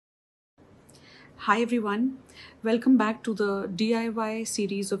Hi everyone, welcome back to the DIY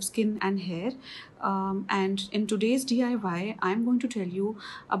series of skin and hair. And in today's DIY, I'm going to tell you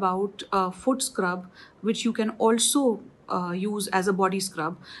about a foot scrub, which you can also use as a body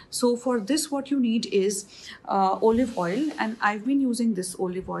scrub. So for this, what you need is olive oil, and I've been using this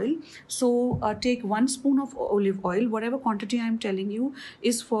olive oil. So take 1 spoon of olive oil. Whatever quantity I'm telling you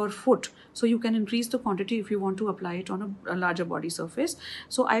is for foot, so you can increase the quantity if you want to apply it on a larger body surface.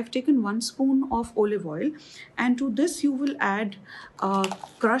 So I've taken 1 spoon of olive oil, and to this you will add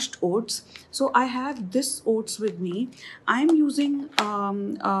crushed oats. So I have this oats with me. I'm using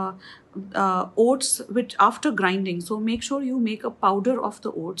oats which after grinding, so make sure you make a powder of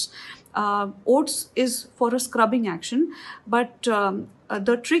the oats. Oats is for a scrubbing action, but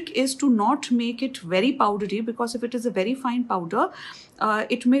the trick is to not make it very powdery, because if it is a very fine powder,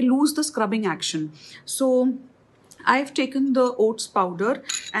 it may lose the scrubbing action. So I've taken the oats powder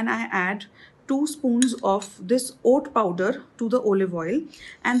and I add 2 spoons of this oat powder to the olive oil.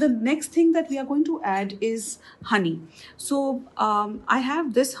 And the next thing that we are going to add is honey. So I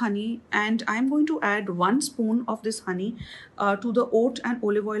have this honey, and I'm going to add 1 spoon of this honey to the oat and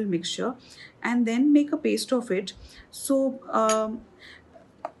olive oil mixture, and then make a paste of it. So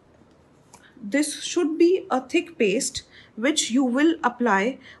this should be a thick paste which you will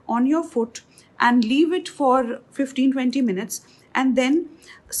apply on your foot and leave it for 15-20 minutes, and then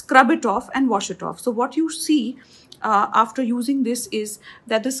scrub it off and wash it off. So what you see after using this is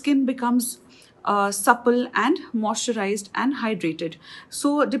that the skin becomes supple and moisturized and hydrated.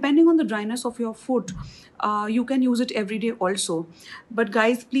 So depending on the dryness of your foot, you can use it every day also. But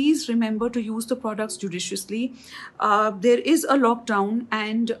guys, please remember to use the products judiciously. There is a lockdown,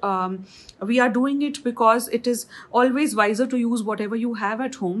 and we are doing it because it is always wiser to use whatever you have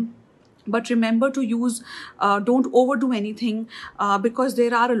at home. But remember to use, don't overdo anything, because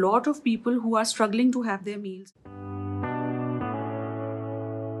there are a lot of people who are struggling to have their meals.